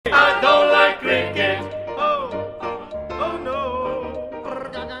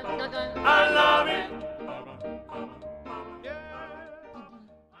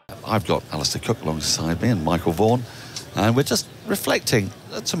I've got Alistair Cook alongside me and Michael Vaughan, and we're just reflecting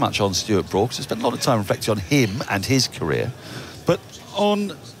not so much on Stuart Broad, because we spent a lot of time reflecting on him and his career, but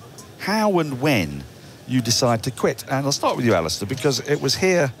on how and when you decide to quit. And I'll start with you, Alistair, because it was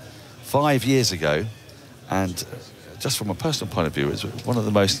here 5 years ago, and just from a personal point of view, it was one of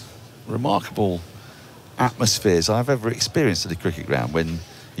the most remarkable atmospheres I've ever experienced at a cricket ground, when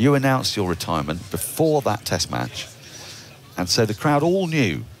you announced your retirement before that test match, and so the crowd all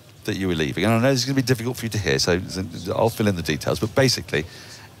knew that you were leaving. And I know this is going to be difficult for you to hear, so I'll fill in the details, but basically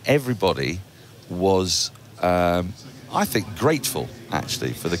everybody was, I think, grateful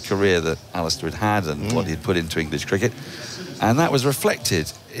actually for the career that Alistair had and what he'd put into English cricket, and that was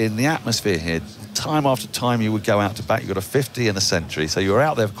reflected in the atmosphere here. Time after time you would go out to bat. You got a 50 and a century, so you were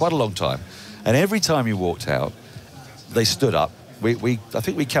out there for quite a long time, and every time you walked out they stood up. I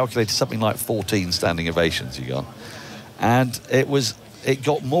think we calculated something like 14 standing ovations you got, and it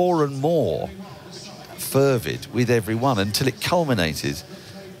got more and more fervid with everyone until it culminated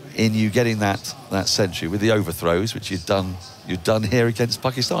in you getting that century with the overthrows, which you'd done here against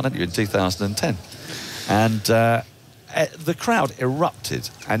Pakistan, hadn't you, in 2010, and the crowd erupted,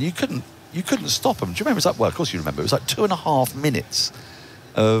 and you couldn't stop them. Do you remember? It was like, well, of course you remember. It was like 2.5 minutes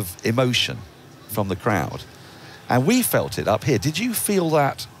of emotion from the crowd, and we felt it up here. Did you feel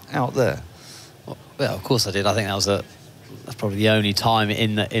that out there? Well, of course I did. I think that's probably the only time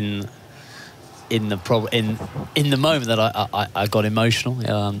in the moment that I got emotional.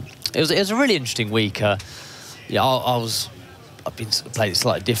 It was a really interesting week. I've been played it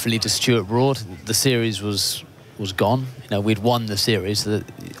slightly differently to Stuart Broad. The series was gone. We'd won the series. So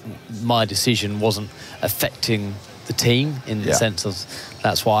my decision wasn't affecting the team in the sense of,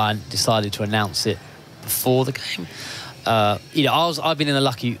 that's why I decided to announce it before the game. I've been a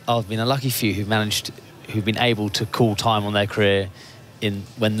lucky few who've been able to call time on their career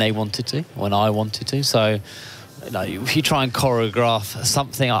when they wanted to, when I wanted to. So, if you try and choreograph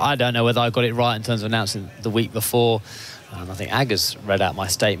something, I don't know whether I got it right in terms of announcing the week before. I think Aggers read out my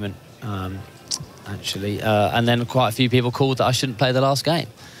statement, actually, and then quite a few people called that I shouldn't play the last game,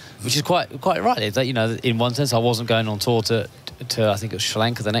 which is quite right. That, in one sense, I wasn't going on tour to I think it was Sri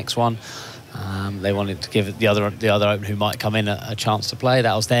Lanka, the next one. They wanted to give the other opener who might come in a chance to play.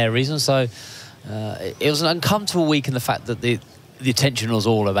 That was their reason. So it was an uncomfortable week in the fact that the attention was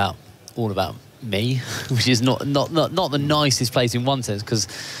all about me, which is not the nicest place in one sense, because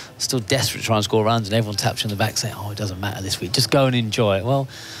I'm still desperate to try and score runs, and everyone taps you on the back saying, oh, it doesn't matter this week, just go and enjoy it. Well,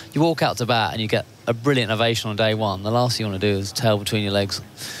 you walk out to bat and you get a brilliant ovation on day one. The last thing you want to do is tail between your legs,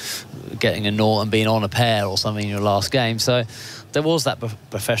 getting a naught and being on a pair or something in your last game. So there was that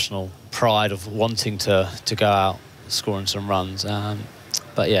professional pride of wanting to go out scoring some runs.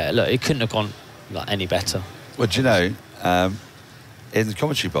 But yeah, look, it couldn't have gone any better. Well, do you know, in the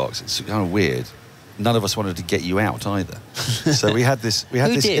commentary box, it's kind of weird. None of us wanted to get you out either. So we had this.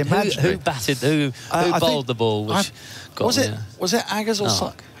 Imaginary. Who batted? Who bowled the ball? Which was it Aggers or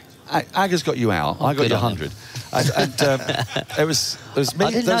something? Aggers got you out. I got you 100. It was me.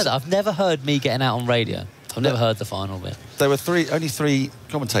 I didn't know that. I've never heard me getting out on radio. I've never heard the final bit. There were only three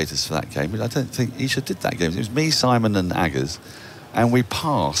commentators for that game. I don't think Isha did that game. It was me, Simon and Aggers. And we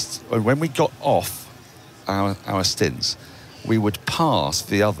passed, when we got off our stints, we would pass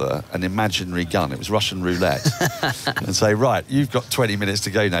the other an imaginary gun. It was Russian roulette. And say, right, you've got 20 minutes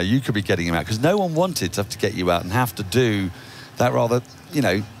to go now. You could be getting him out. Because no one wanted to have to get you out and have to do that rather,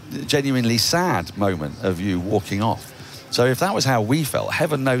 genuinely sad moment of you walking off. So if that was how we felt,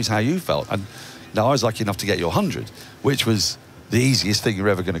 heaven knows how you felt. And I was lucky enough to get your 100, which was the easiest thing you're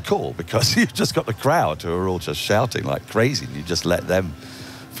ever going to call, because you've just got the crowd who are all just shouting like crazy, and you just let them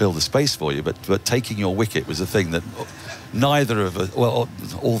fill the space for you. But taking your wicket was a thing that neither of us, well,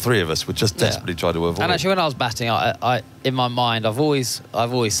 all three of us would just desperately try to avoid. And actually, when I was batting, I in my mind, I've always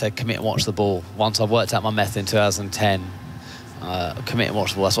said commit and watch the ball. Once I worked out my method in 2010, commit and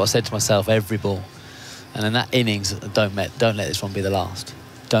watch the ball. That's what I said to myself every ball. And in that innings, don't let this one be the last.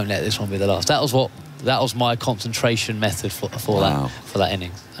 Don't let this one be the last. That was my concentration method for that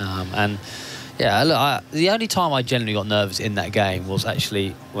innings. And yeah, look, the only time I generally got nervous in that game was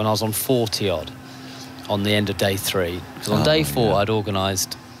actually when I was on 40 odd on the end of day 3. Because on day 4 I'd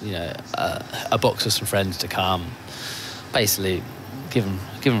organised a box of some friends to come, basically give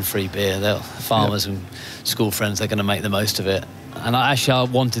them free beer. They're farmers and school friends. They're going to make the most of it. And I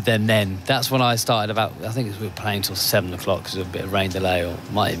wanted them then. That's when I started I think we were playing till 7 o'clock because of a bit of rain delay, or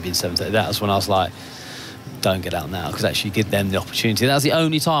might have been 7:30. That was when I was like, don't get out now, because actually give them the opportunity. That was the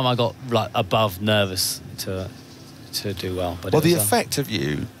only time I got above nervous to do well. But the effect of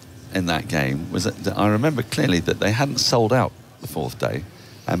you in that game was that I remember clearly that they hadn't sold out the 4th day,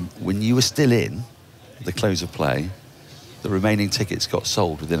 And when you were still in the close of play, the remaining tickets got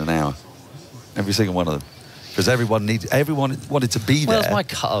sold within an hour. Every single one of them. Because everyone wanted to be there. Where's my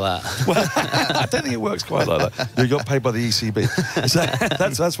cut of that? Well, I don't think it works quite like that. You got paid by the ECB. So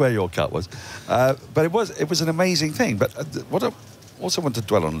that's where your cut was. But it was an amazing thing. But what I also want to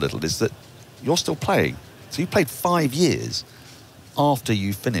dwell on a little is that you're still playing. So you played 5 years after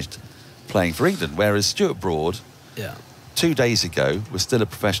you finished playing for England, whereas Stuart Broad, 2 days ago, was still a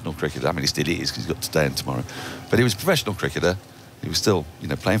professional cricketer. I mean, he still is because he's got today and tomorrow. But he was a professional cricketer. He was still,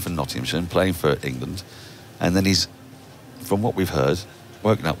 playing for Nottinghamshire and playing for England. And then he's, from what we've heard,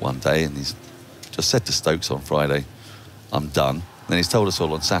 woken up one day and he's just said to Stokes on Friday, I'm done. And then he's told us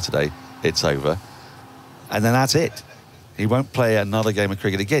all on Saturday, it's over. And then that's it. He won't play another game of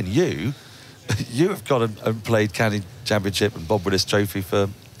cricket again. You have gone and played County Championship and Bob Willis Trophy for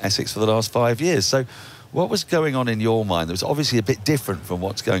Essex for the last 5 years. So what was going on in your mind? It was obviously a bit different from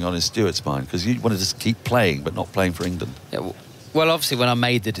what's going on in Stuart's mind, because you wanted to keep playing but not playing for England. Yeah, well, obviously when I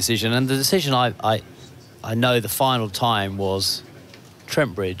made the decision, and the decision I know the final time was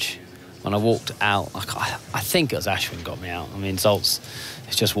Trent Bridge. When I walked out, I think it was Ashwin got me out. I mean, Zoltz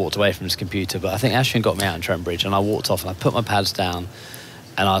has just walked away from his computer, but I think Ashwin got me out in Trent Bridge, and I walked off and I put my pads down,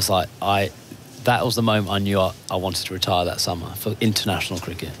 and I was like, that was the moment I knew I wanted to retire that summer for international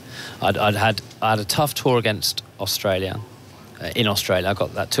cricket. I had a tough tour against Australia. In Australia, I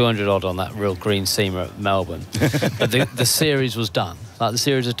got that 200 odd on that real green seamer at Melbourne. But the series was done. Like, the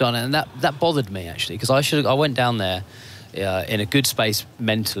series was done, and that bothered me actually, because I went down there in a good space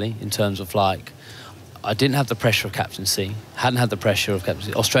mentally, in terms of, like, I didn't have the pressure of captaincy, hadn't had the pressure of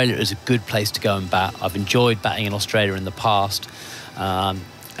captaincy. Australia is a good place to go and bat. I've enjoyed batting in Australia in the past,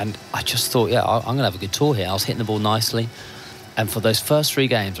 and I just thought, I'm going to have a good tour here. I was hitting the ball nicely, and for those first 3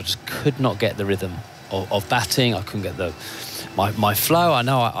 games, I just could not get the rhythm of batting. I couldn't get my flow. I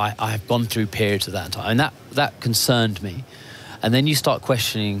know I have gone through periods of that time, and that concerned me. And then you start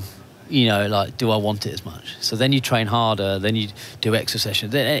questioning, like, do I want it as much? So then you train harder, then you do extra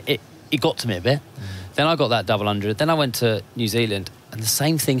sessions. Then it got to me a bit. Then I got that double 100. Then I went to New Zealand, and the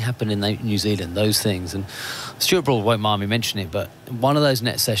same thing happened in New Zealand, those things. And Stuart Broad won't mind me mentioning it, but one of those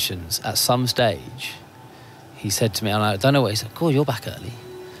net sessions, at some stage, he said to me, and I don't know what he said, "God, you're back early."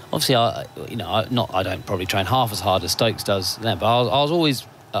 Obviously, I don't probably train half as hard as Stokes does then, but I was always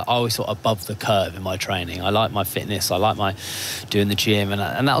sort of above the curve in my training. I like my fitness, I like my doing the gym,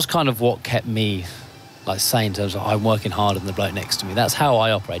 and that was kind of what kept me, like, sane, in terms of I'm working harder than the bloke next to me. That's how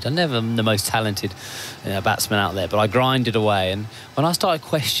I operate. I'm never the most talented batsman out there, but I grinded away. And when I started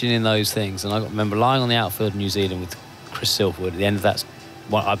questioning those things, and I remember lying on the outfield in New Zealand with Chris Silverwood at the end of that.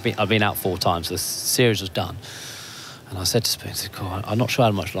 Well, I've been out 4 times, so the series was done. And I said to Spoon, God, I'm not sure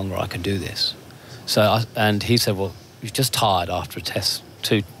how much longer I can do this. And he said, well, you're just tired after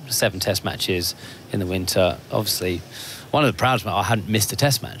 7 test matches in the winter. Obviously, one of the proudest, I hadn't missed a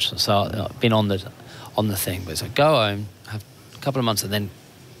test match. So I've been on the thing. But so go home, have a couple of months, and then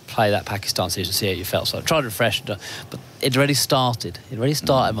play that Pakistan series and see how you felt. So I tried to refresh, but it already started. It already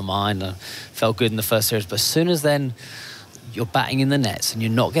started in my mind. I felt good in the first series. But as soon as then you're batting in the nets and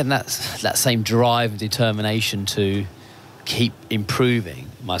you're not getting that same drive and determination to keep improving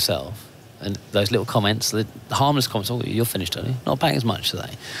myself, and those little comments, the harmless comments, oh, you're finished, aren't you? Not batting as much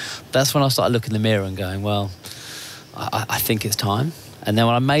today. That's when I started looking in the mirror and going, well, I think it's time. And then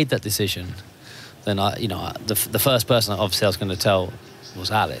when I made that decision, then the first person obviously I was going to tell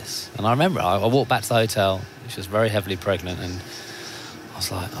was Alice. And I remember I walked back to the hotel. She was very heavily pregnant, and I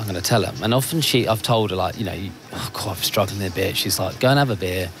was like, I'm going to tell her. And often I've told her, like, I'm struggling a bit. She's like, go and have a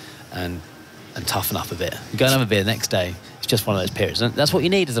beer and toughen up a bit. Go and have a beer the next day. It's just one of those periods. And that's what you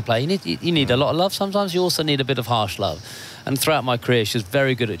need as a player. You need a lot of love. Sometimes you also need a bit of harsh love. And throughout my career, she was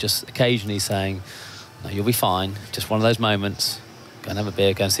very good at just occasionally saying, no, you'll be fine. Just one of those moments. Go and have a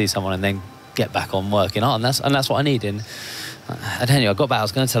beer, go and see someone, and then get back on working hard. And that's what I need. And anyway, I got back. I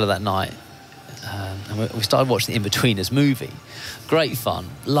was going to tell her that night. And we started watching the In-Betweeners movie. Great fun,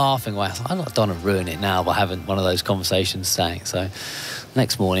 laughing away. I thought, I don't want to ruin it now by having one of those conversations saying. So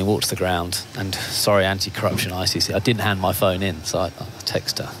next morning, walked to the ground, and sorry, anti-corruption ICC, I didn't hand my phone in, so I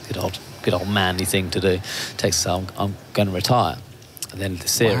text her. Good old manly thing to do. Text her, I'm going to retire at the end of the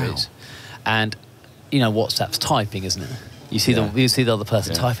series. Wow. And WhatsApp's typing, isn't it? You see the other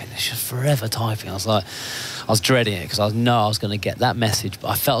person typing. It's just forever typing. I was dreading it, because I know I was going to get that message, but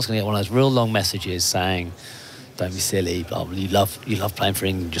I felt I was going to get one of those real long messages saying, don't be silly, blah, blah, you love playing for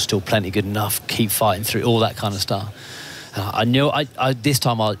England, you're still plenty good enough, keep fighting through, all that kind of stuff. And I knew, this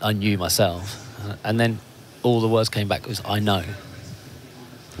time I knew myself. And then all the words came back was, I know.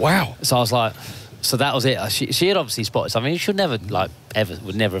 Wow. So I was like, So that was it. She had obviously spotted something. She would never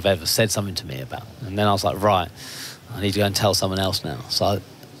have ever said something to me about. And then I was like, right, I need to go and tell someone else now. So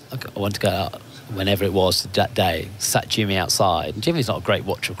I went to go out whenever it was that day, sat Jimmy outside. And Jimmy's not a great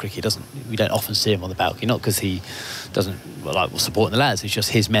watcher of cricket. We don't often see him on the balcony, not because he doesn't like supporting the lads. It's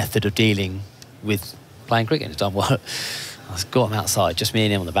just his method of dealing with playing cricket. He's done well. I got him outside, just me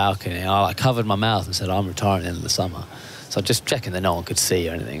and him on the balcony. And I covered my mouth and said, I'm retiring at the end of the summer. So just checking that no one could see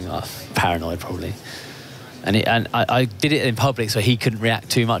or anything. Paranoid, probably. And I did it in public so he couldn't react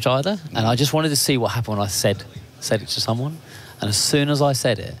too much either. And I just wanted to see what happened when I said it to someone. And as soon as I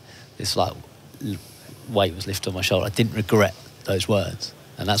said it, this like weight was lifted on my shoulder. I didn't regret those words.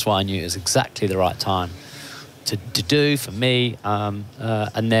 And that's why I knew it was exactly the right time to do for me.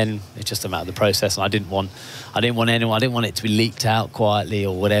 And then it's just a matter of the process. And I didn't want it to be leaked out quietly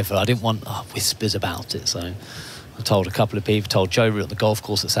or whatever. I didn't want whispers about it. So I told a couple of people, told Joe Root at the golf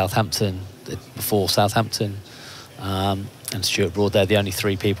course at Southampton, before Southampton, and Stuart Broad. They're the only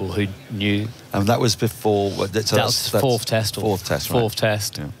three people who knew. And that was before... that was fourth test. Fourth test, right. Fourth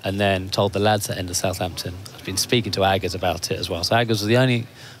test, yeah. And then told the lads at end of Southampton. I've been speaking to Aggers about it as well. So Aggers was the only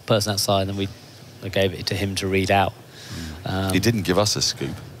person outside, and I gave it to him to read out. He didn't give us a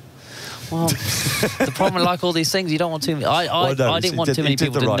scoop. Well, the problem, like all these things, you don't want too many. I didn't want too many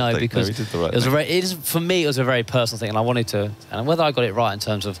people to know because for me it was a very personal thing, and I wanted to. And whether I got it right in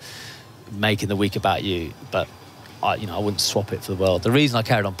terms of making the week about you, but I wouldn't swap it for the world. The reason I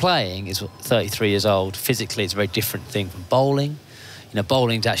carried on playing is 33 years old. Physically, it's a very different thing from bowling.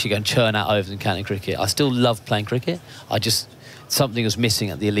 Bowling to actually go and churn out overs in county cricket. I still love playing cricket. Something was missing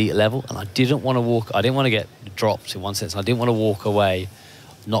at the elite level, and I didn't want to walk. I didn't want to get dropped in one sense. I didn't want to walk away.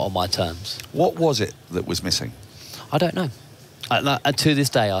 Not on my terms. What was it that was missing? I don't know. To this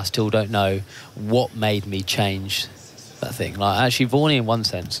day, I still don't know what made me change that thing. Like, actually, Vorney, in one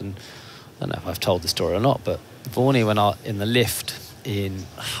sense, and I don't know if I've told the story or not, but Vorney, when in the lift in,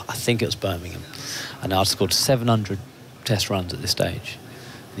 I think it was Birmingham, and I'd scored 700 test runs at this stage.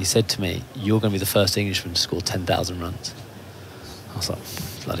 And he said to me, you're going to be the first Englishman to score 10,000 runs. I was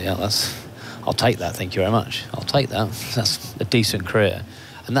like, bloody hell, I'll take that, thank you very much. I'll take that. That's a decent career.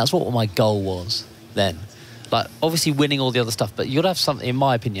 And that's what my goal was then. Like, obviously winning all the other stuff, but you'd have something, in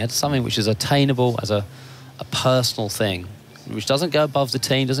my opinion, something which is attainable as a personal thing, which doesn't go above the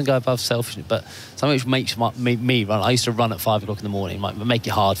team, doesn't go above selfishness, but something which makes me run. I used to run at 5 o'clock in the morning, make it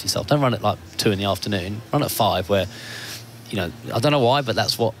hard for yourself. Don't run at like 2 in the afternoon. Run at 5 where, I don't know why, but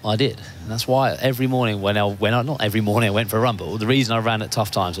that's what I did. And that's why every morning not every morning I went for a run, but the reason I ran at tough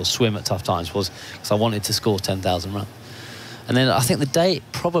times or swim at tough times was because I wanted to score 10,000 runs. And then I think the day it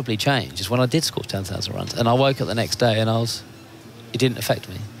probably changed is when I did score 10,000 runs. And I woke up the next day and it didn't affect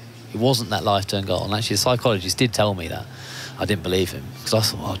me. It wasn't that life-turn goal. And actually the psychologist did tell me that. I didn't believe him. Because I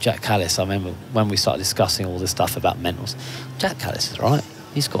thought, Jack Callis, I remember when we started discussing all this stuff about mentals. Jack Callis is right.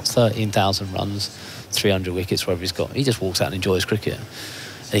 He's got 13,000 runs, 300 wickets, whatever he's got. He just walks out and enjoys cricket.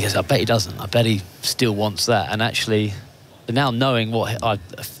 And he goes, I bet he doesn't. I bet he still wants that. And actually, now knowing what I've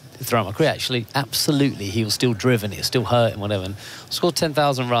throughout my career, actually, absolutely, he was still driven, it was still hurting, whatever. And I scored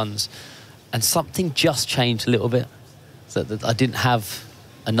 10,000 runs, and something just changed a little bit. That I didn't have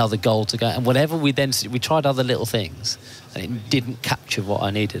another goal to go. And whatever we tried other little things, and it didn't capture what I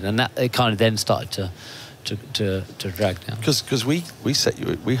needed. And that it kind of then started to drag down. Because we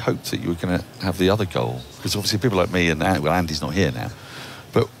hoped that you were going to have the other goal. Because obviously people like me and Andy's not here now,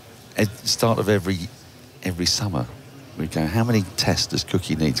 but at the start of every summer, we go, how many tests does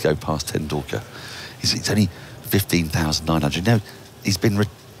Cookie need to go past Tendulkar? It's only 15,900. No, he's been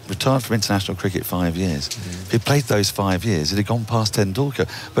retired from international cricket 5 years. If he'd played those 5 years, he'd have gone past Tendulkar.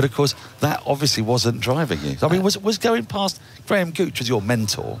 But of course, that obviously wasn't driving you. I mean, was going past Graham Gooch was your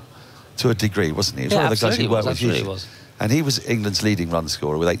mentor to a degree, wasn't he? He was one of the guys who worked with you. And he was England's leading run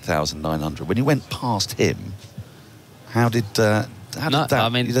scorer with 8,900. When you went past him, how did that? I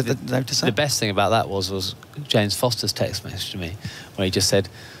mean, the best thing about that was James Foster's text message to me, where he just said,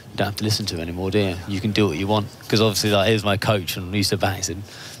 "You don't have to listen to him anymore, do you? You can do what you want." Because obviously, like, he was my coach, and he used to bat. He said,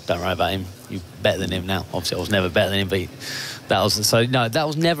 "Don't worry about him. You're better than him now." Obviously, I was never better than him, but that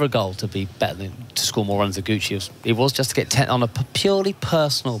was never a goal to be better than, to score more runs than Gucci. It was just to get 10 on a purely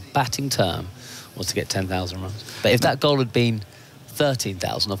personal batting term, was to get 10,000 runs. But if that goal had been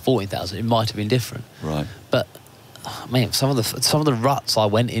 13,000 or 14,000, it might have been different. Right. But man, some of the ruts I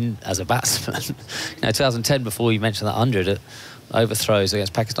went in as a batsman. 2010, before you mentioned that 100 overthrows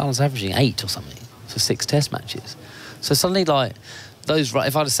against Pakistan, I was averaging 8 or something for 6 Test matches. So suddenly, like those,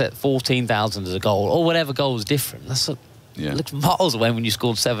 if I'd have set 14,000 as a goal or whatever goal was different, it looks miles away when you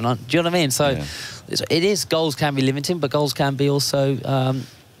scored 700. Do you know what I mean? So it is, goals can be limiting, but goals can be also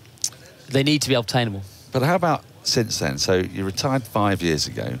they need to be obtainable. But how about since then? So you retired 5 years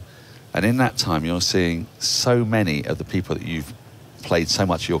ago, and in that time you're seeing so many of the people that you've played so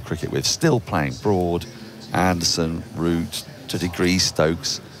much of your cricket with still playing. Broad, Anderson, Root, to a degree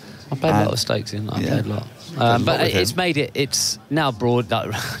Stokes. I played a lot of Stokes in. I played a lot. But it's made it, it's now Broad,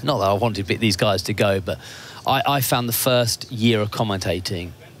 not that I wanted these guys to go, but I found the first year of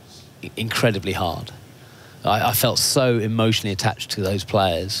commentating incredibly hard. I felt so emotionally attached to those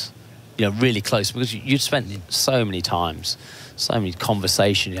players, you know, really close, because you'd spent it so many times, so many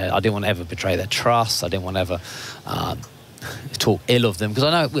conversations. I didn't want to ever betray their trust. I didn't want to ever talk ill of them, because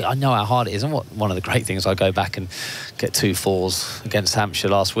I know how hard it is. And one of the great things, I go back and get 2 fours against Hampshire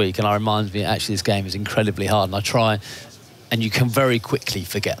last week, and I remind me actually this game is incredibly hard, and I try, and you can very quickly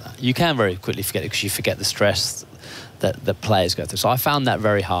forget that. You can very quickly forget it because you forget the stress that the players go through. So I found that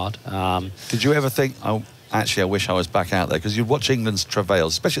very hard. Did you ever think, oh, actually I wish I was back out there? Because you'd watch England's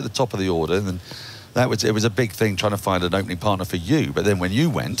travails, especially at the top of the order, and it was a big thing trying to find an opening partner for you. But then when you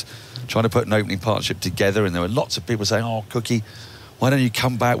went, trying to put an opening partnership together, and there were lots of people saying, oh, Cookie, why don't you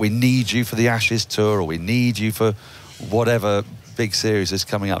come back? We need you for the Ashes tour, or we need you for whatever big series is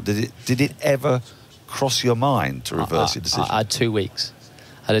coming up. Did it ever cross your mind to reverse your decision? I had 2 weeks.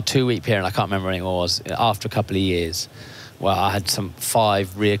 I had a 2-week period, I can't remember when it was, after a couple of years. Well, I had some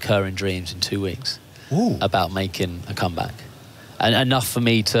 5 reoccurring dreams in 2 weeks. Ooh. About making a comeback. And enough for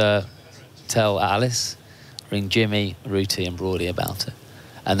me to tell Alice, ring Jimmy, Rooty and Broady about it.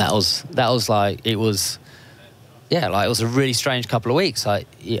 And that was like, it was a really strange couple of weeks. I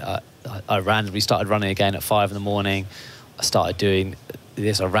randomly started running again at 5 in the morning. I started doing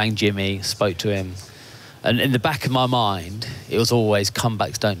this. I rang Jimmy, spoke to him. And in the back of my mind, it was always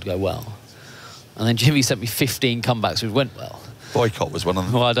comebacks don't go well. And then Jimmy sent me 15 comebacks which went well. Boycott was one of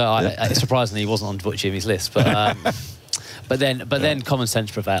them. Well, surprisingly, he wasn't on Jimmy's list. But then common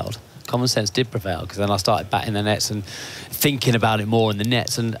sense prevailed. Common sense did prevail, because then I started batting the nets and thinking about it more in the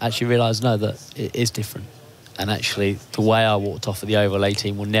nets, and actually realised, no, that it is different. And actually, the way I walked off at the Oval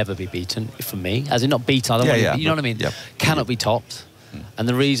 18 will never be beaten for me. As in, not beaten, you know what I mean? Yep. Cannot be topped. And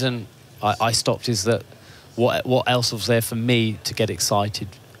the reason I stopped is that what else was there for me to get excited,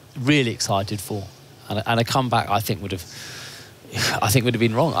 really excited for? And a comeback, I think would have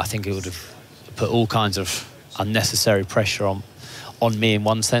been wrong. I think it would have put all kinds of unnecessary pressure on me in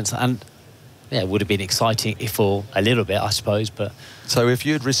one sense, and it would have been exciting for a little bit, I suppose. But so if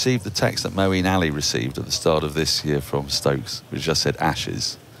you had received the text that Moeen Ali received at the start of this year from Stokes, which just said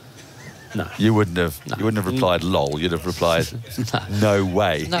Ashes, no, you wouldn't have replied lol. You'd have replied no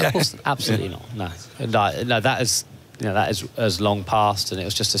way. No, of course, absolutely not. No, that is long past, and it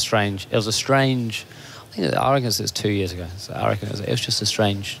was just a strange. It was a strange. I reckon it was 2 years ago. So I reckon it was just a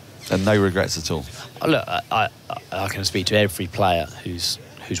strange. And no regrets at all. Look, I can speak to every player who's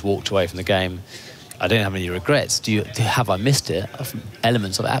walked away from the game. I don't have any regrets. Have I missed it?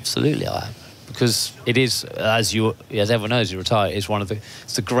 Elements of it, absolutely I have. Because it is, as everyone knows, you retire.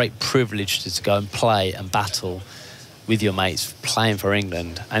 It's a great privilege to go and play and battle with your mates, playing for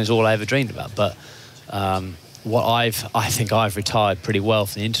England, and it's all I ever dreamed about. But I think I've retired pretty well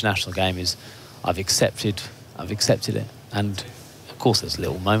from the international game is I've accepted it, and of course there's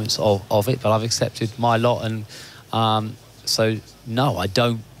little moments of it, but I've accepted my lot, and so no, I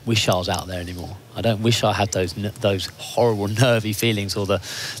don't wish I was out there anymore. I don't wish I had those horrible nervy feelings, or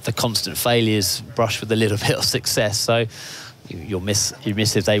the constant failures brushed with a little bit of success. So you miss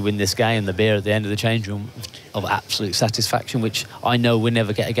if they win this game, the beer at the end of the change room of absolute satisfaction, which I know we'll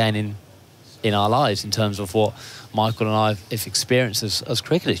never get again in our lives, in terms of what Michael and I have experienced as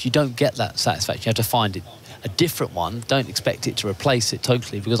cricketers. You don't get that satisfaction. You have to find it a different one. Don't expect it to replace it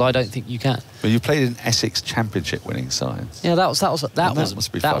totally, because I don't think you can. Well, you played in Essex Championship winning sides. Yeah, that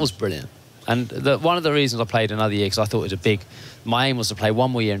was brilliant. And one of the reasons I played another year, because I thought it was my aim was to play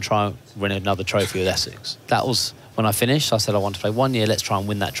one more year and try and win another trophy with Essex. That was when I finished. I said I want to play 1 year. Let's try and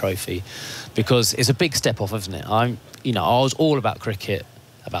win that trophy, because it's a big step off, isn't it? I was all about cricket,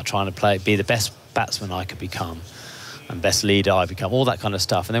 about trying to be the best batsman I could become, and best leader I become, all that kind of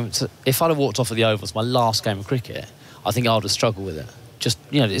stuff. And then if I'd have walked off of the Ovals, my last game of cricket, I think I would have struggled with it. Just,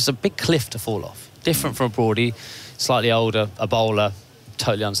 it's a big cliff to fall off. Different from a Broady, slightly older, a bowler,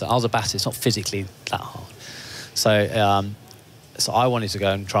 totally understand. I was a batter, it's not physically that hard. So I wanted to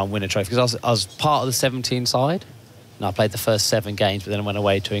go and try and win a trophy, because I was part of the 17 side, and I played the first 7 games, but then I went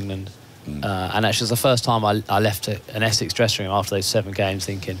away to England. And actually, it was the first time I left an Essex dressing room after those 7 games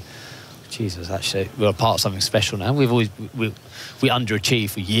thinking, Jesus, actually, we're a part of something special now. We underachieved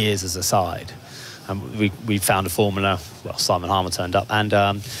for years as a side, and we found a formula. Well, Simon Harmer turned up,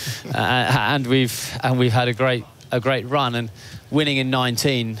 and we've had a great a great run, and winning in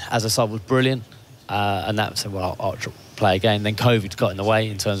 19 as a side was brilliant. And that said, well, I'll play again. Then COVID got in the way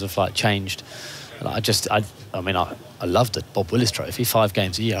in terms of like changed. And I mean, I loved the Bob Willis Trophy, 5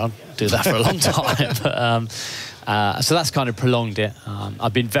 games a year. I'll do that for a long time. But, so that's kind of prolonged it.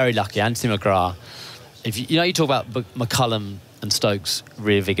 I've been very lucky. Anthony McGrath. If you talk about McCullum and Stokes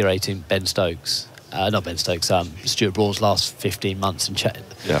reinvigorating Ben Stokes. Not Ben Stokes. Stuart Broad's last 15 months in Czech.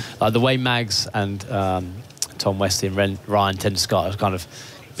 Yeah. The way Mags and Tom Westy and Ryan Ten-Scott have kind of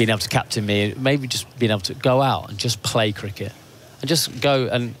being able to captain me, maybe just being able to go out and just play cricket and just go.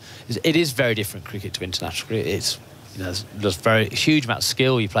 And it is very different cricket to international cricket. It's, there's very huge amount of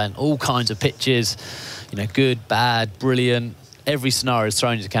skill. You play on all kinds of pitches, good, bad, brilliant. Every scenario is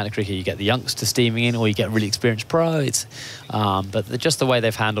thrown into county cricket. You get the youngster steaming in, or you get really experienced pro. But just the way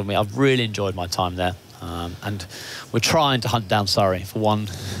they've handled me, I've really enjoyed my time there. And we're trying to hunt down Surrey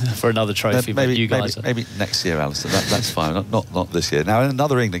for another trophy. Maybe, but you guys maybe next year, Alistair. That's fine. Not this year. Now,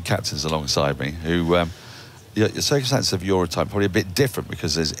 another England captain's alongside me, who the circumstances of your retirement probably a bit different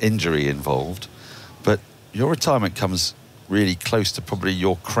because there's injury involved. But your retirement comes really close to probably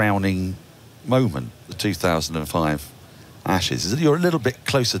your crowning moment, the 2005 Ashes. You're a little bit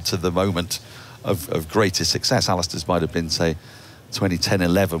closer to the moment of greatest success. Alistair's might have been, say,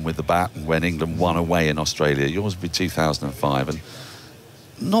 2010-11 with the bat when England won away in Australia. Yours would be 2005, and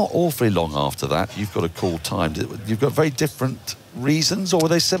not awfully long after that you've got a cool time. You've got very different reasons, or were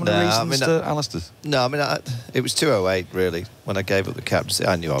they similar reasons to Alistair's? No, I mean, it was 2008 really when I gave up the captaincy.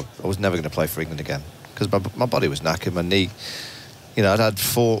 I knew I was never going to play for England again because my body was knackered. My knee, I'd had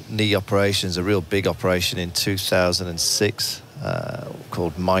 4 knee operations, a real big operation in 2006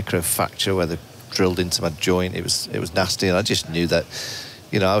 called microfracture, where they drilled into my joint. It was nasty, and I just knew that,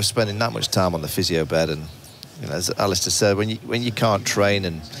 I was spending that much time on the physio bed, and as Alistair said, when you can't train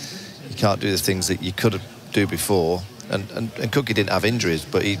and you can't do the things that you could do before, and Cookie didn't have injuries,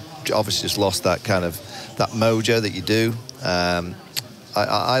 but he obviously just lost that kind of that mojo that you do.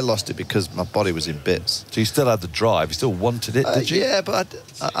 I lost it because my body was in bits. So you still had the drive, you still wanted it, did you? Yeah, but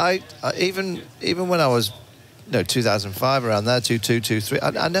I even when I was 2005, around there, 22, 23,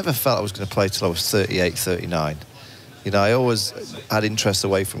 I never felt I was going to play till I was 38, 39. I always had interest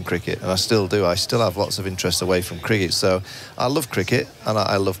away from cricket, and I still do. I still have lots of interest away from cricket. So I love cricket, and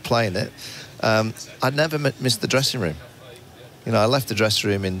I love playing it. I never missed the dressing room. I left the dressing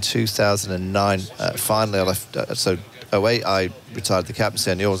room in 2009. Finally, I left. So 08, I retired the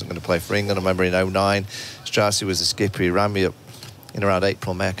captaincy. I knew I wasn't going to play for England. I remember in 09, Straussy was the skipper. He ran me up in around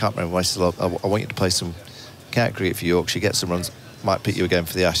April, May. I can't remember. I said, I want you to play some county cricket for Yorkshire, get some runs, might pick you again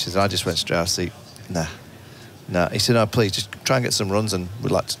for the Ashes. And I just went, Straussy, nah. He said, no, please, just try and get some runs, and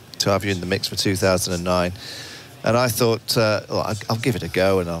we'd like to have you in the mix for 2009. And I thought, I'll give it a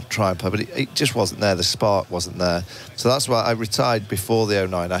go and I'll try and play. But it just wasn't there. The spark wasn't there. So that's why I retired before the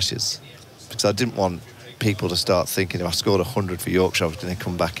 09 Ashes, because I didn't want people to start thinking if I scored 100 for Yorkshire, I was going to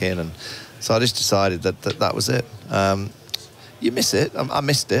come back in. And so I just decided that was it. You miss it. I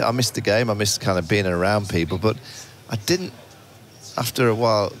missed it. I missed the game. I missed kind of being around people. But I didn't, after a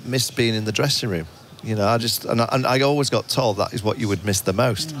while, miss being in the dressing room. I always got told that is what you would miss the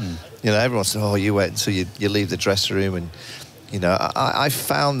most. Everyone said, oh, you wait until you leave the dressing room. And, I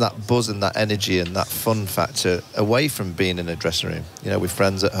found that buzz and that energy and that fun factor away from being in a dressing room, with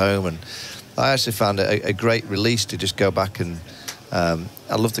friends at home. And I actually found it a great release to just go back and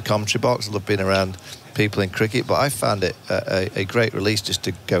I love the commentary box. I love being around people in cricket, but I found it a great release just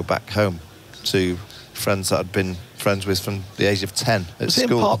to go back home to friends that I'd been friends with from the age of 10 at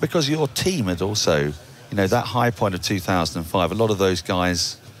school. In part because your team had also, that high point of 2005, a lot of those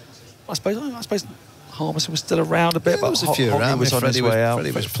guys, I suppose Harmison was still around a bit, but there was a few Hockney around. was on his way out.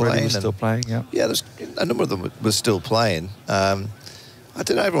 Freddie was playing. Freddie was still playing, yeah. Yeah, there's a number of them was still playing. I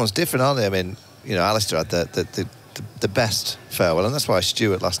don't know, everyone's different, aren't they? I mean, Alistair had the best farewell, and that's why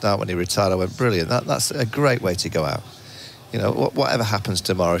Stuart last night when he retired, I went, brilliant. That's a great way to go out. Whatever happens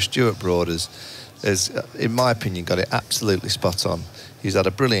tomorrow, Stuart Broad is, in my opinion, got it absolutely spot on. He's had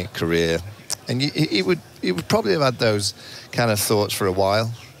a brilliant career, and he would probably have had those kind of thoughts for a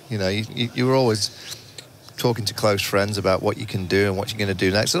while. You were always talking to close friends about what you can do and what you're going to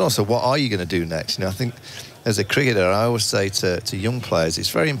do next, and also what are you going to do next. I think as a cricketer, I always say to young players, it's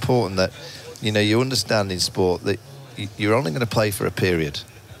very important that you understand in sport that you're only going to play for a period.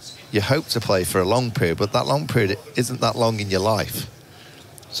 You hope to play for a long period, but that long period isn't that long in your life.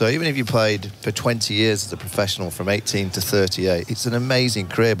 So even if you played for 20 years as a professional from 18 to 38, it's an amazing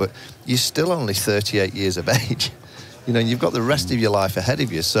career, but you're still only 38 years of age. You've got the rest of your life ahead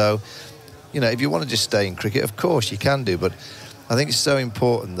of you. So, if you want to just stay in cricket, of course you can do, but I think it's so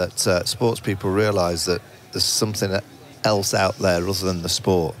important that sports people realise that there's something else out there other than the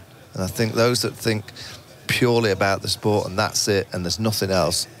sport. And I think those that think purely about the sport and that's it and there's nothing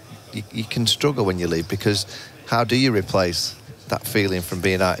else, you can struggle when you leave, because how do you replace that feeling from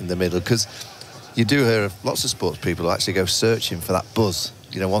being out in the middle? Because you do hear of lots of sports people who actually go searching for that buzz.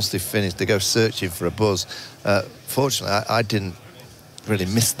 You know, once they've finished, they go searching for a buzz. Fortunately, I didn't really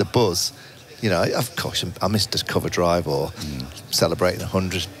miss the buzz. You know, of course, I missed a cover drive or celebrating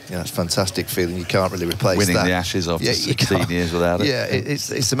 100. You know, it's a fantastic feeling. You can't really replace winning that. the Ashes after 16 years without it. Yeah,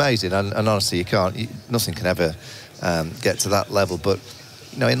 it's amazing, and honestly, you can't. Nothing can ever get to that level. But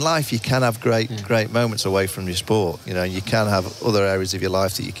you know, in life, you can have great moments away from your sport. You know, you can have other areas of your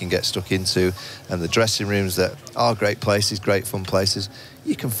life that you can get stuck into, and the dressing rooms that are great places, great fun places.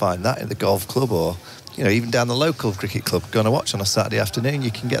 You can find that in the golf club, or you know, even down the local cricket club, going to watch on a Saturday afternoon.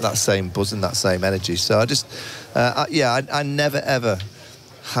 You can get that same buzz and that same energy. So I just, I never ever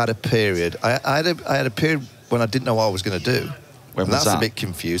had a period. I had a period when I didn't know what I was going to do. When and was that's that? a bit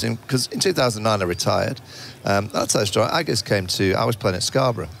confusing, because in 2009 I retired. That's a story. Aggers came to. I was playing at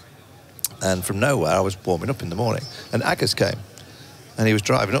Scarborough, and from nowhere I was warming up in the morning, and Aggers came, and he was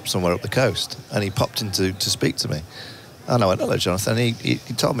driving up somewhere up the coast, and he popped in to speak to me. And I went, hello, Jonathan. And he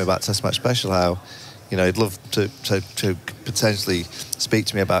told me about Test Match Special, how, you know, he'd love to potentially speak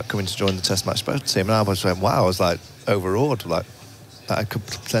to me about coming to join the Test Match Special team. And I was like, wow, I was like overawed, like I could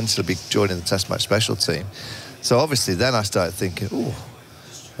potentially be joining the Test Match Special team. So obviously then I started thinking, oh,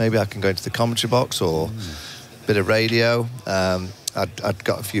 maybe I can go into the commentary box or a bit of radio. I'd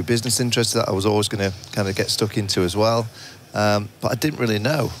got a few business interests that I was always going to kind of get stuck into as well. But I didn't really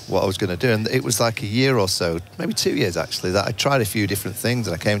know what I was going to do. And it was like a year or so, maybe 2 years actually, that I tried a few different things.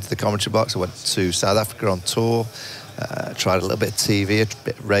 And I came to the commentary box. I went to South Africa on tour, tried a little bit of TV, a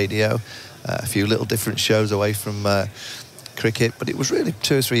bit of radio, a few little different shows away from cricket. But it was really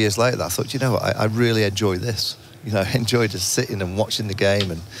 2 or 3 years later that I thought, you know what, I really enjoy this. You know, I enjoy just sitting and watching the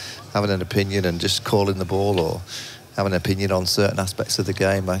game and having an opinion and just calling the ball or having an opinion on certain aspects of the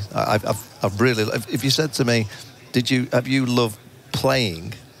game. I've really, if you said to me, have you loved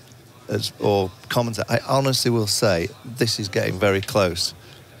playing or commentate? I honestly will say this is getting very close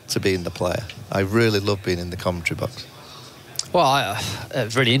to being the player. I really love being in the commentary box. Well,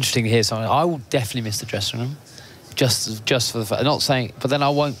 it's really interesting to hear something. I will definitely miss the dressing room, just for the fact. Not saying, but then I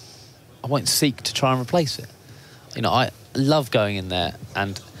won't seek to try and replace it. You know, I love going in there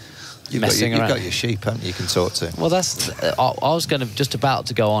and messing around. You've got your sheep, haven't you? You can talk to. Well, that's. I was just about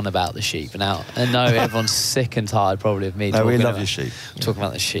to go on about the sheep now. I know everyone's sick and tired probably of me. No, we love about, your sheep. Talking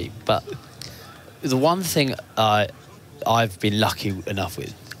about the sheep, but the one thing I've been lucky enough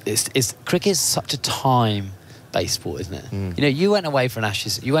with is cricket is such a time-based sport, isn't it? You know, you went away for an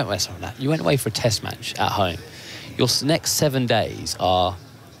Ashes. You went away for a Test match at home. Your next 7 days are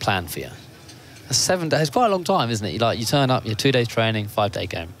planned for you. 7 days, quite a long time, isn't it? You turn up, your 2 days training, 5-day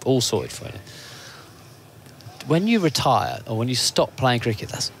game, all sorted for you. When you retire or when you stop playing cricket,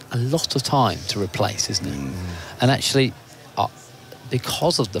 that's a lot of time to replace, isn't it? And actually,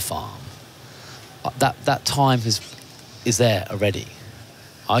 because of the farm, that time is there already.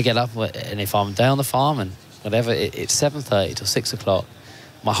 I get up, and if I'm down the farm and whatever, it's 7:30 till 6 o'clock.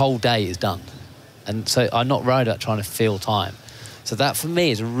 My whole day is done, and so I'm not worried about trying to fill time. So that for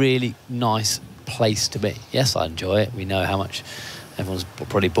me is a really nice place to be. Yes, I enjoy it. We know how much everyone's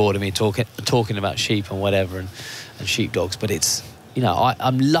probably bored of me talking about sheep and whatever and sheepdogs, but it's, you know,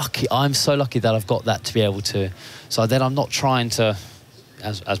 I'm lucky. I'm so lucky that I've got that to be able to. So then I'm not trying to,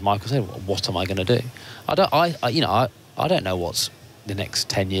 as Michael said, what am I going to do? I don't know what's the next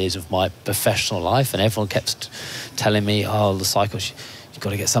 10 years of my professional life, and everyone kept telling me, oh, the cycle, you've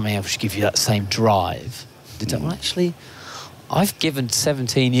got to get something else to give you that same drive. Well, actually, I've given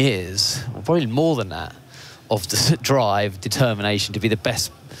 17 years, or probably more than that, of the drive, determination to be the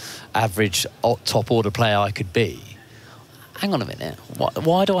best average top order player I could be. Hang on a minute,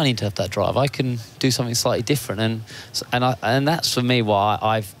 why do I need to have that drive? I can do something slightly different, and that's for me why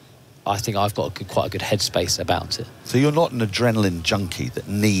I think I've got quite a good headspace about it. So you're not an adrenaline junkie that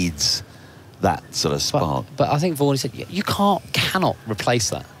needs that sort of spark. But I think Vaughan said you cannot replace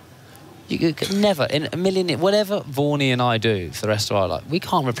that. You could never, in a million, whatever Vaughnie and I do for the rest of our life, we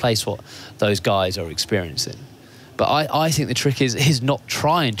can't replace what those guys are experiencing. But I think the trick is not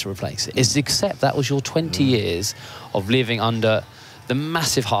trying to replace it. It's to accept that was your 20 years of living under the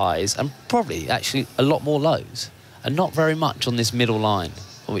massive highs and probably actually a lot more lows, and not very much on this middle line,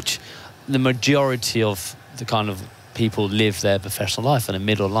 which the majority of the kind of people live their professional life, and a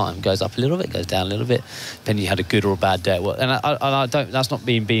middle line goes up a little bit, goes down a little bit, depending you had a good or a bad day at work. And I don't. That's not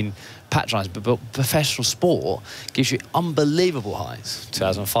being patronising, but professional sport gives you unbelievable highs.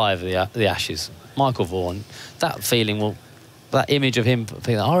 2005, the Ashes, Michael Vaughan, that feeling, that image of him,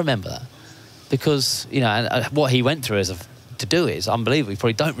 I remember that. Because, you know, and what he went through to do it is unbelievable. You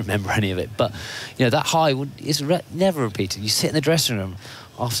probably don't remember any of it, but, you know, that high is never repeated. You sit in the dressing room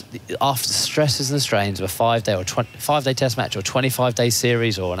after the stresses and the strains of a 5-day test match or a 25-day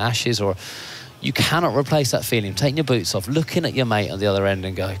series or an Ashes, or you cannot replace that feeling. Taking your boots off, looking at your mate on the other end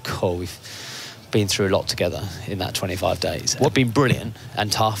and go, cool, we've been through a lot together in that 25 days. It's been brilliant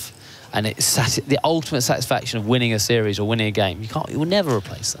and tough, and it's the ultimate satisfaction of winning a series or winning a game. You will never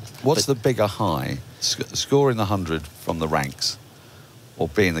replace that. What's the bigger high, scoring the 100 from the ranks, or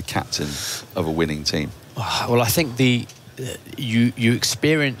being the captain of a winning team? Well, I think you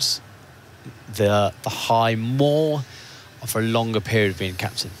experience the high more for a longer period of being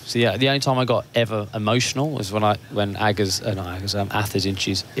captain. So yeah, the only time I got ever emotional was when Athers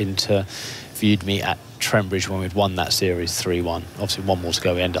interviewed me at Trent Bridge when we'd won that series 3-1. Obviously, one more to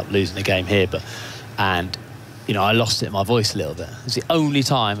go, we end up losing the game here, and you know, I lost it in my voice a little bit. It's the only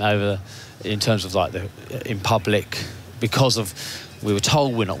time in terms of like in public, because we were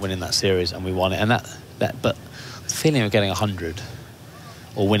told we're not winning that series and we won it, and that but the feeling of getting 100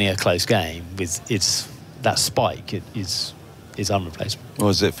 or winning a close game with that spike is unreplaceable. What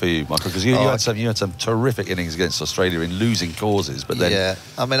was it for you, Michael? Because you had some terrific innings against Australia in losing causes, but then... Yeah,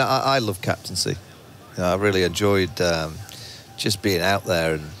 I mean, I love captaincy. You know, I really enjoyed just being out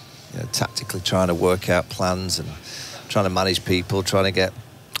there and, you know, tactically trying to work out plans and trying to manage people, trying to get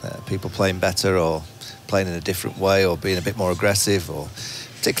people playing better or playing in a different way or being a bit more aggressive. Or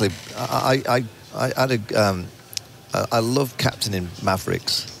particularly, I love captaining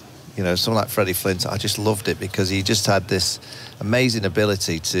Mavericks. You know, someone like Freddie Flint, I just loved it because he just had this amazing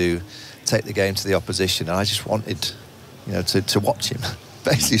ability to take the game to the opposition, and I just wanted, you know, to watch him.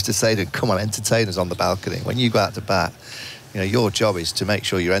 Basically used to say to him, come on, entertain us on the balcony. When you go out to bat, you know, your job is to make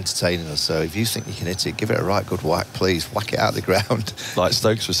sure you're entertaining us. So if you think you can hit it, give it a right good whack, please. Whack it out of the ground. Like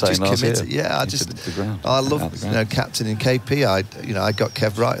Stokes was saying last year. Yeah, I love, you know, captaining KP. I got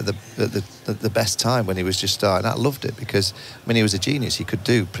Kev right at the best time when he was just starting. I loved it because, I mean, he was a genius. He could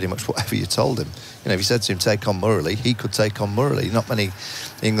do pretty much whatever you told him. You know, if you said to him, take on Murray, he could take on Murray. Not many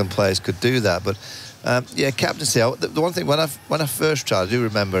England players could do that. But, yeah, captaincy, the one thing, when I first tried, I do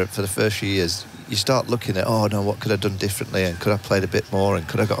remember for the first few years, you start looking at, oh no, what could I have done differently, and could I have played a bit more, and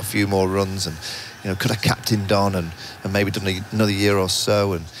could I have got a few more runs, and, you know, could I captained on and maybe done another year or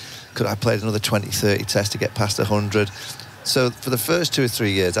so, and could I have played another 20-30 tests to get past 100. So for the first 2 or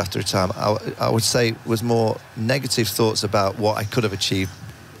 3 years after a time, I would say it was more negative thoughts about what I could have achieved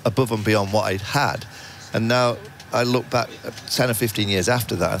above and beyond what I'd had. And now I look back 10 or 15 years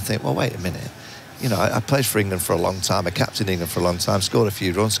after that and think, well, wait a minute. You know, I played for England for a long time. I captained England for a long time, scored a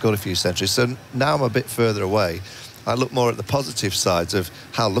few runs, scored a few centuries. So now I'm a bit further away. I look more at the positive sides of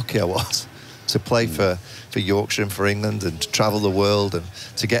how lucky I was to play for Yorkshire and for England and to travel the world and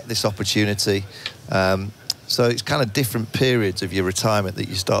to get this opportunity. So it's kind of different periods of your retirement that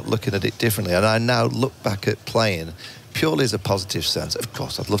you start looking at it differently. And I now look back at playing purely as a positive sense. Of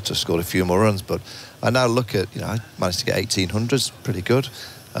course, I'd love to have scored a few more runs, but I now look at, you know, I managed to get 1800s, pretty good.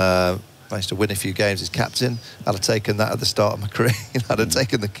 Managed to win a few games as captain. I'd have taken that at the start of my career. I'd have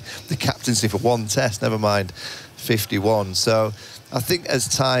taken the captaincy for one test, never mind 51. So I think as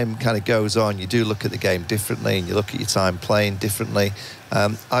time kind of goes on, you do look at the game differently and you look at your time playing differently.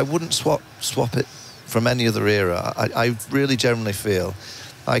 I wouldn't swap it from any other era. I really generally feel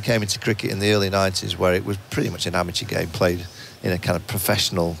I came into cricket in the early 90s where it was pretty much an amateur game played in a kind of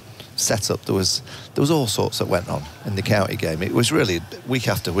professional setup. There was all sorts that went on in the county game. It was really week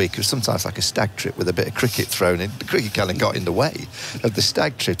after week. It was sometimes like a stag trip with a bit of cricket thrown in. The cricket kind of got in the way of the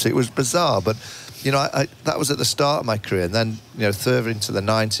stag trips. It was bizarre, but you know, that was at the start of my career. And then, you know, further into the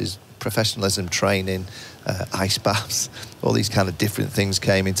 90s, professionalism, training, ice baths, all these kind of different things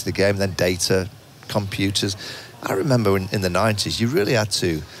came into the game. Then data, computers. I remember in the 90s, you really had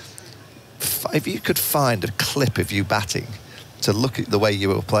to, if you could find a clip of you batting to look at the way you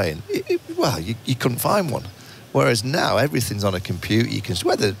were playing, you couldn't find one. Whereas now everything's on a computer. You can,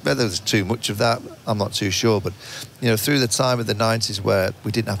 whether there's too much of that, I'm not too sure. But you know, through the time of the 90s where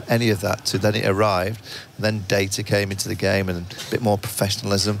we didn't have any of that, to then it arrived, and then data came into the game and a bit more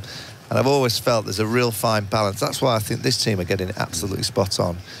professionalism. And I've always felt there's a real fine balance. That's why I think this team are getting absolutely spot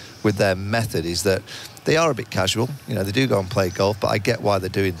on with their method, is that they are a bit casual. You know, they do go and play golf, but I get why they're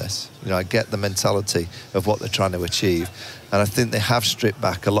doing this. You know, I get the mentality of what they're trying to achieve. And I think they have stripped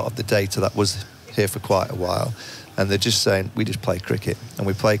back a lot of the data that was here for quite a while. And they're just saying, we just play cricket. And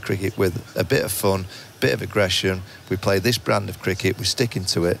we play cricket with a bit of fun, a bit of aggression. We play this brand of cricket, we're sticking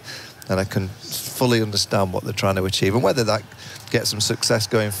to it. and I can fully understand what they're trying to achieve. And whether that gets some success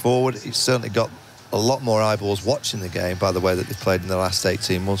going forward, it's certainly got a lot more eyeballs watching the game by the way that they've played in the last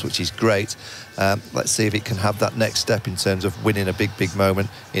 18 months, which is great. Let's see if it can have that next step in terms of winning a big moment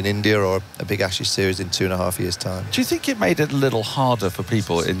in India or a big Ashes series in 2.5 years' time. Do you think it made it a little harder for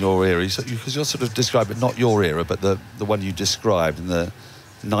people in your era? Because you're sort of describing not your era, but the one you described in the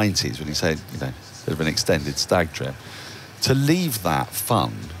 90s when you say, you know, a bit of an extended stag trip, to leave that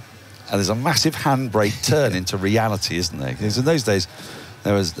fun. And there's a massive handbrake turn into reality, isn't there? Because in those days,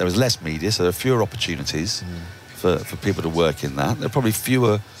 there was less media, so there were fewer opportunities for people to work in that. There are probably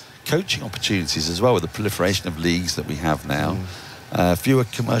fewer coaching opportunities as well with the proliferation of leagues that we have now. Fewer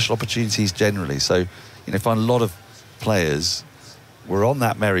commercial opportunities generally. So, you know, I find a lot of players were on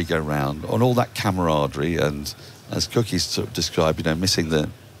that merry-go-round, on all that camaraderie, and as Cookie's sort of described, you know, missing the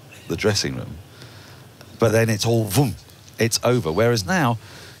dressing room. But then it's all, boom, it's over. Whereas now,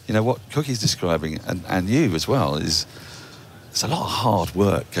 you know, what Cookie's describing, and you as well, is there's a lot of hard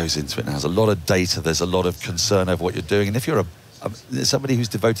work goes into it now. There's a lot of data. There's a lot of concern over what you're doing. And if you're somebody who's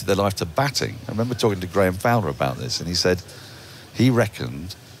devoted their life to batting, I remember talking to Graham Fowler about this, and he said he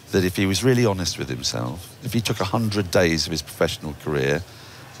reckoned that if he was really honest with himself, if he took 100 days of his professional career,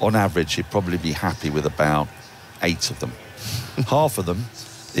 on average, he'd probably be happy with about 8 of them. Half of them,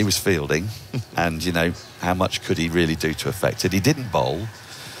 he was fielding, and, you know, how much could he really do to affect it? He didn't bowl.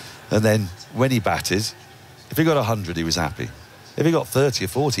 And then when he batted, if he got 100, he was happy. If he got 30 or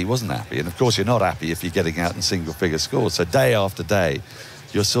 40, he wasn't happy. And of course, you're not happy if you're getting out in single-figure scores. So day after day,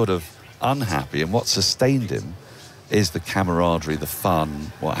 you're sort of unhappy. And what sustained him is the camaraderie, the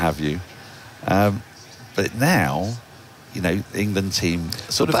fun, what have you. But now, you know, the England team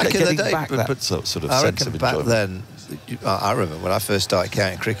sort of getting back that sort of sense of enjoyment. Back then, I remember when I first started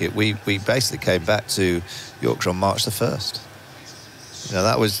counting cricket, we basically came back to Yorkshire on March the 1st. You know,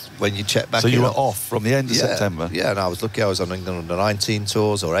 that was when you check back. So you were off from the end of September? Yeah, and I was lucky I was on England under 19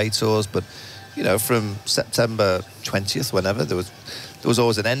 tours or A tours, but, you know, from September 20th, whenever, there was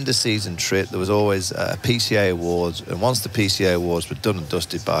always an end-of-season trip, there was always PCA awards, and once the PCA awards were done and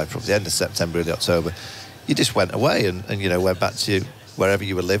dusted by probably the end of September, early October, you just went away and you know, went back to wherever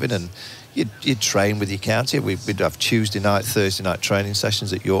you were living, and you'd train with your county. We'd have Tuesday night, Thursday night training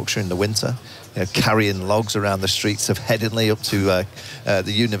sessions at Yorkshire in the winter, you know, carrying logs around the streets of Headingley up to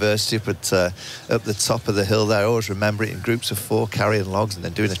the university up the top of the hill there. I always remember it, in groups of 4 carrying logs and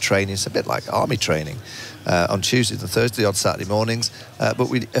then doing a training. It's a bit like army training on Tuesdays and Thursday, on Saturday mornings. But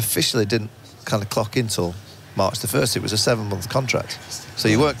we officially didn't kind of clock in till March the 1st. It was a 7-month contract. So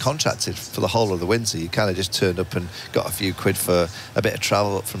you weren't contracted for the whole of the winter. You kind of just turned up and got a few quid for a bit of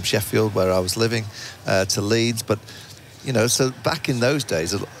travel up from Sheffield, where I was living, to Leeds. But, you know, so back in those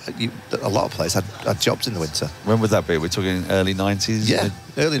days, a lot of players had jobs in the winter. When would that be? We're talking early 90s? Yeah,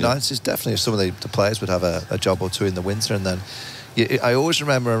 early 90s, definitely. Some of the players would have a job or two in the winter, and then I always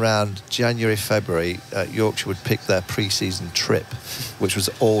remember around January, February, Yorkshire would pick their pre-season trip, which was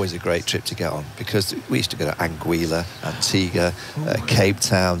always a great trip to get on, because we used to go to Anguilla, Antigua, Cape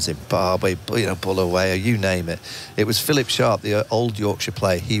Town, Zimbabwe, you know, Bulawayo, you name it. It was Philip Sharp, the old Yorkshire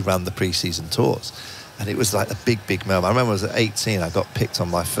player. He ran the pre-season tours, and it was like a big moment. I remember I was at 18, I got picked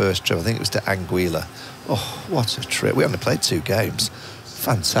on my first trip. I think it was to Anguilla. Oh, what a trip. We only played 2 games.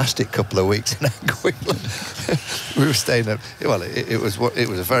 Fantastic couple of weeks in Anguilla. We were staying at, well, it was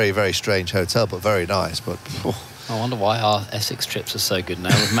a very, very strange hotel, but very nice. But I wonder why our Essex trips are so good now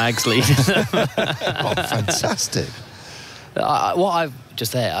with Mags leading. Oh, fantastic. I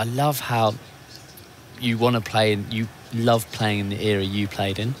love how you want to play, and you love playing in the era you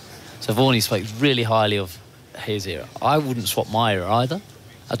played in. So Vaughan spoke really highly of his era. I wouldn't swap my era either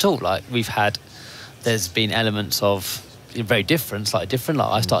at all. Like, there's been elements of very different, slightly different. Like,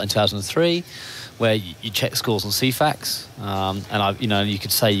 I started in 2003, where you check scores on CFAX, and you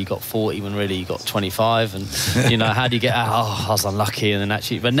could say you got 40 when really you got 25, and you know, how do you get out? Oh, I was unlucky, and then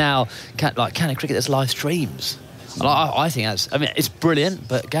actually, but now, county cricket, there's live streams, and I think it's brilliant,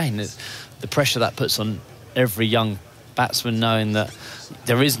 but again, the pressure that puts on every young batsman, knowing that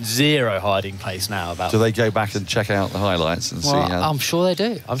there is zero hiding place now about. Do they go back and check out the highlights and see how? I'm sure they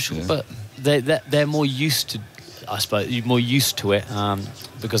do. I'm sure, yeah. But they're more used to. I suppose you're more used to it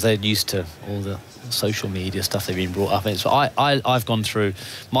because they're used to all the social media stuff they've been brought up in. So I've gone through,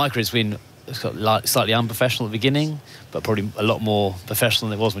 my career's been slightly unprofessional at the beginning, but probably a lot more professional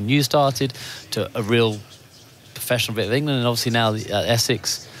than it was when you started, to a real professional bit of England, and obviously now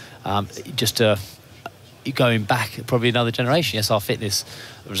Essex, just a going back probably another generation. Yes, our fitness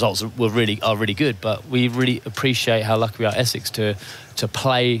results are really good, but we really appreciate how lucky we are at Essex to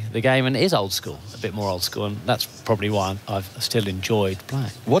play the game, and it is old school, a bit more old school, and that's probably why I've still enjoyed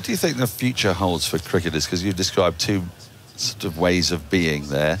playing. What do you think the future holds for cricketers? Because you've described two sort of ways of being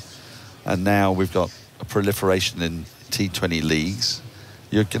there, and now we've got a proliferation in T20 leagues.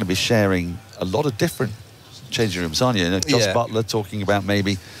 You're going to be sharing a lot of different changing rooms, aren't you? And Joss Butler talking about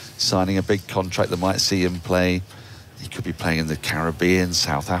maybe signing a big contract that might see him play. He could be playing in the Caribbean,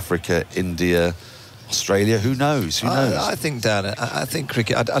 South Africa, India, Australia. Who knows? Who knows? I think, Dan, I think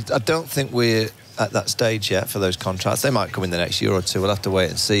cricket, I don't think we're at that stage yet for those contracts. They might come in the next year or two. We'll have to wait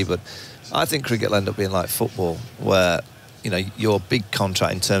and see. But I think cricket will end up being like football, where, you know, your big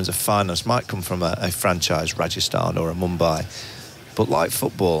contract in terms of finance might come from a franchise, Rajasthan or a Mumbai. But like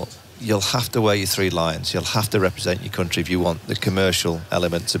football, you'll have to wear your three lions. You'll have to represent your country if you want the commercial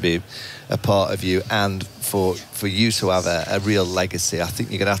element to be a part of you, and for you to have a real legacy. I think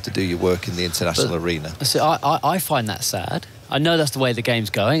you're going to have to do your work in the international arena. See, I find that sad. I know that's the way the game's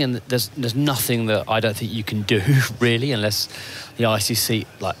going, and there's nothing that I don't think you can do really, unless the ICC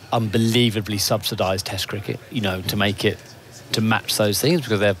like unbelievably subsidise Test cricket, you know, to make it to match those things,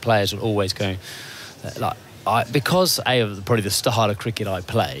 because their players are always going like. Because probably the style of cricket I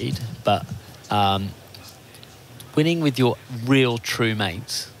played, but winning with your real true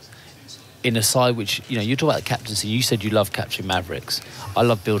mates in a side which, you know, you talk about the captaincy. You said you love capturing Mavericks. I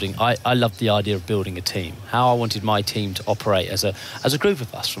love building. I love the idea of building a team. How I wanted my team to operate as a group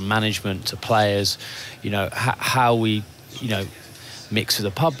of us, from management to players. You know, how we, you know, mix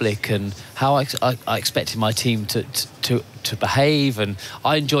with the public, and how I expected my team to behave, and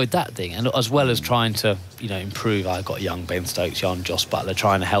I enjoyed that thing, and as well as trying to, you know, improve. I got young Ben Stokes, young Joss Butler,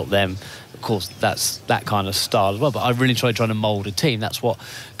 trying to help them. Of course, that's that kind of style as well, but I really tried trying to mould a team. That's what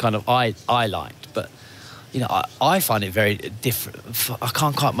kind of I liked. But, you know, I find it very different. I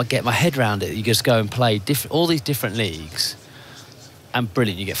can't quite get my head around it. You just go and play all these different leagues, and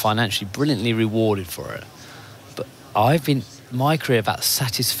brilliant, you get financially brilliantly rewarded for it. But I've been my career about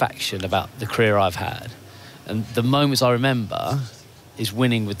satisfaction about the career I've had, and the moments I remember is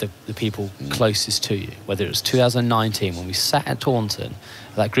winning with the people closest to you. Whether it was 2019 when we sat at Taunton,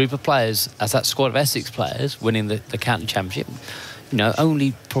 that group of players, as that squad of Essex players winning the county championship, you know,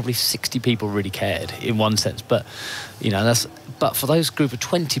 only probably 60 people really cared in one sense, but, you know, but for those group of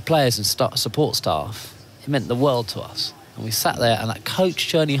 20 players and support staff, it meant the world to us. And we sat there, and that coach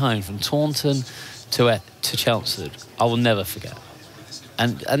journey home from Taunton to Chelmsford, I will never forget.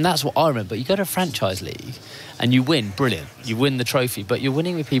 And that's what I remember. But you go to a franchise league and you win, brilliant. You win the trophy, but you're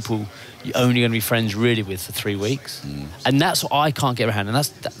winning with people you're only going to be friends really with for 3 weeks. And that's what I can't get around. And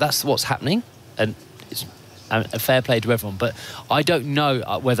that's what's happening. And it's a fair play to everyone. But I don't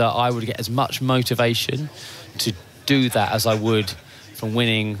know whether I would get as much motivation to do that as I would from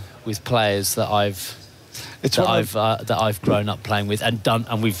winning with players that I've grown up playing with and done,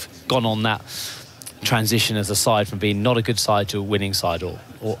 and we've gone on that transition as a side from being not a good side to a winning side, or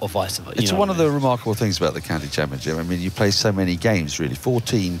vice versa. It's one of the remarkable things about the county championship. I mean, you play so many games, really,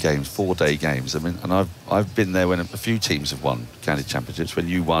 14 games, 4-day games. I mean, and I've been there when a few teams have won county championships. When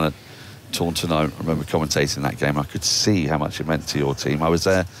you won at Taunton, I remember commentating that game. I could see how much it meant to your team. I was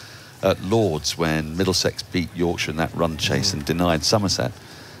there at Lords when Middlesex beat Yorkshire in that run chase and denied Somerset.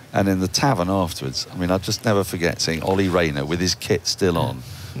 And in the tavern afterwards, I mean, I'll just never forget seeing Ollie Rayner with his kit still on,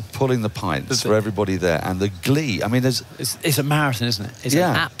 pulling the pints for everybody there, and the glee. I mean, it's a marathon, isn't it? It's an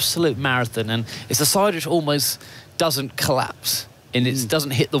absolute marathon, and it's a side which almost doesn't collapse. It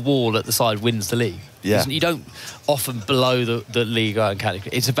doesn't hit the wall at the side wins the league. Yeah. You don't often blow the league out in county.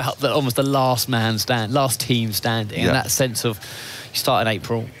 It's about almost the last team standing, and that sense of you start in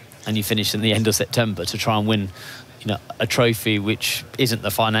April and you finish in the end of September to try and win, you know, a trophy which isn't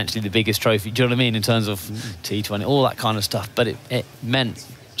financially the biggest trophy. Do you know what I mean? In terms of T20, all that kind of stuff. But it meant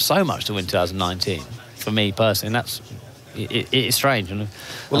so much to win 2019 for me personally, and it is strange.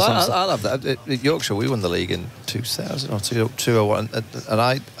 Well, I love that. At Yorkshire, we won the league in 2000 or 2001,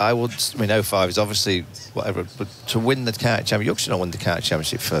 and I would. I mean, 05 is obviously whatever, but to win the county championship, Yorkshire not won the county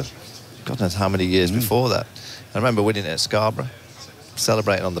championship for God knows how many years before that. I remember winning it at Scarborough,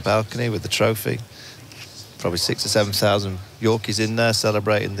 celebrating on the balcony with the trophy. Probably 6,000 or 7,000 Yorkies in there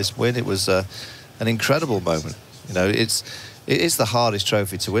celebrating this win. It was an incredible moment. You know, it is the hardest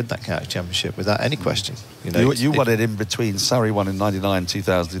trophy to win, that county championship, without any question. You know, you won it in between. Surrey won in 99,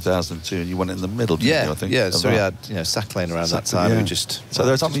 2000, 2002, and you won it in the middle. Didn't you, I think. Yeah. Surrey had Sack Lane around that time. So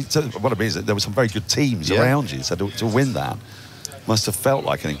there was something. So what I mean is that there were some very good teams around you. So to win that must have felt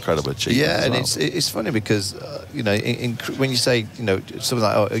like an incredible achievement. Yeah, and well. it's funny because you know, when you say, you know, something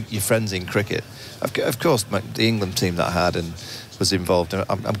like, oh, your friends in cricket, of course the England team that I had and was involved,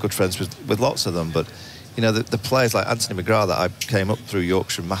 I'm good friends with lots of them, but you know, the players like Anthony McGrath that I came up through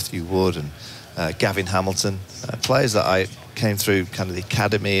Yorkshire, Matthew Wood and Gavin Hamilton, players that I came through kind of the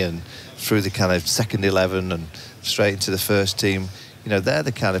academy and through the kind of second 11 and straight into the first team. You know, they're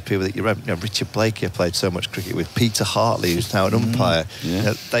the kind of people that you remember. You know, Richard Blakey, I played so much cricket with. Peter Hartley, who's now an umpire. Yeah. You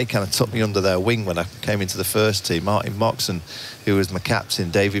know, they kind of took me under their wing when I came into the first team. Martin Moxon, who was my captain,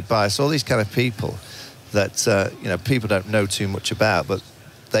 David Bias, all these kind of people that, you know, people don't know too much about, but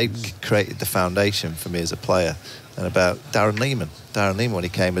they created the foundation for me as a player. And about Darren Lehman. Darren Lehman, when he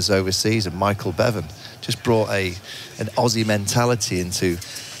came as overseas, and Michael Bevan, just brought an Aussie mentality into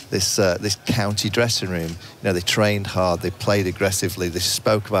this county dressing room. You know, they trained hard, they played aggressively, they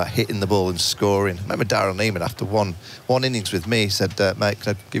spoke about hitting the ball and scoring. I remember Darren Lehman, after one innings with me, said, mate,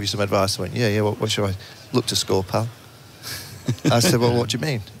 can I give you some advice? I went, yeah, what should I look to score, pal? I said, well, what do you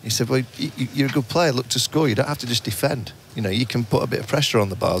mean? He said, well, you're a good player, look to score, you don't have to just defend. You know, you can put a bit of pressure on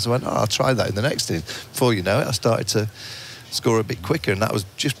the bars. I went, I'll try that in the next inning. Before you know it, I started to score a bit quicker, and that was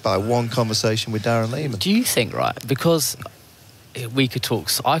just by one conversation with Darren Lehman. Do you think, right, because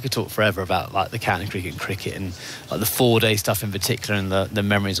I could talk forever about like the county cricket and like the 4-day stuff in particular and the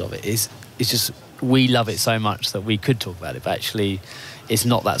memories of it. It's just we love it so much that we could talk about it, but actually it's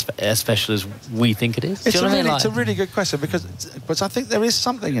not that as special as we think it is. It's a really good question because I think there is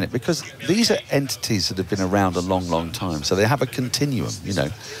something in it, because these are entities that have been around a long, long time, so they have a continuum. You know,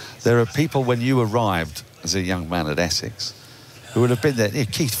 there are people when you arrived as a young man at Essex who would have been there. You know,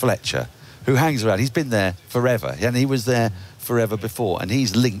 Keith Fletcher, who hangs around, he's been there forever, and he was there forever before, and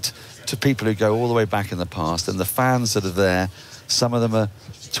he's linked to people who go all the way back in the past, and the fans that are there, some of them are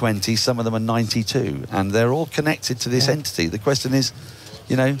 20, some of them are 92, and they're all connected to this entity. The question is,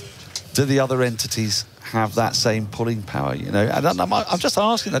 you know, do the other entities have that same pulling power? You know, and I'm just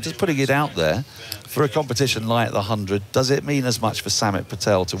asking that, just putting it out there. For a competition like the 100, does it mean as much for Samit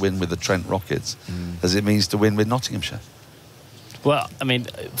Patel to win with the Trent Rockets as it means to win with Nottinghamshire? Well, I mean,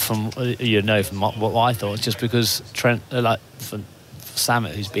 from what I thought, just because Trent, for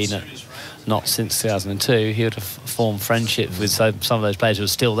Samit, who's been at not since 2002, he would have formed friendships with some of those players who are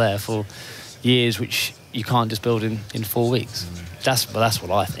still there for years, which you can't just build in 4 weeks. That's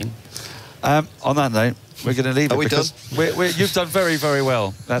what I think. On that note, we're going to leave it. Are we because you've done very, very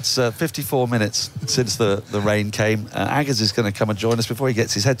well. That's 54 minutes since the rain came. Aggers is going to come and join us before he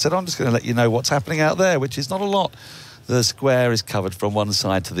gets his headset on. I'm just going to let you know what's happening out there, which is not a lot. The square is covered from one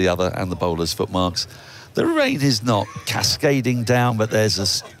side to the other, and the bowlers' footmarks. The rain is not cascading down, but there's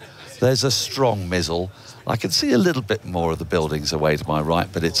a strong mizzle. I can see a little bit more of the buildings away to my right,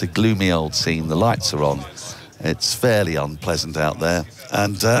 but it's a gloomy old scene. The lights are on. It's fairly unpleasant out there.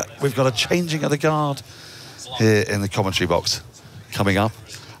 And we've got a changing of the guard here in the commentary box coming up.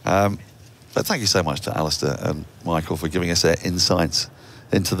 But thank you so much to Alistair and Michael for giving us their insights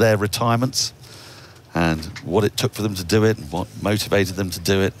into their retirements and what it took for them to do it, and what motivated them to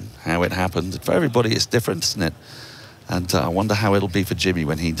do it, and how it happened. For everybody, it's different, isn't it? And I wonder how it'll be for Jimmy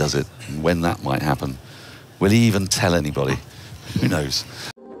when he does it, and when that might happen. Will he even tell anybody? Who knows?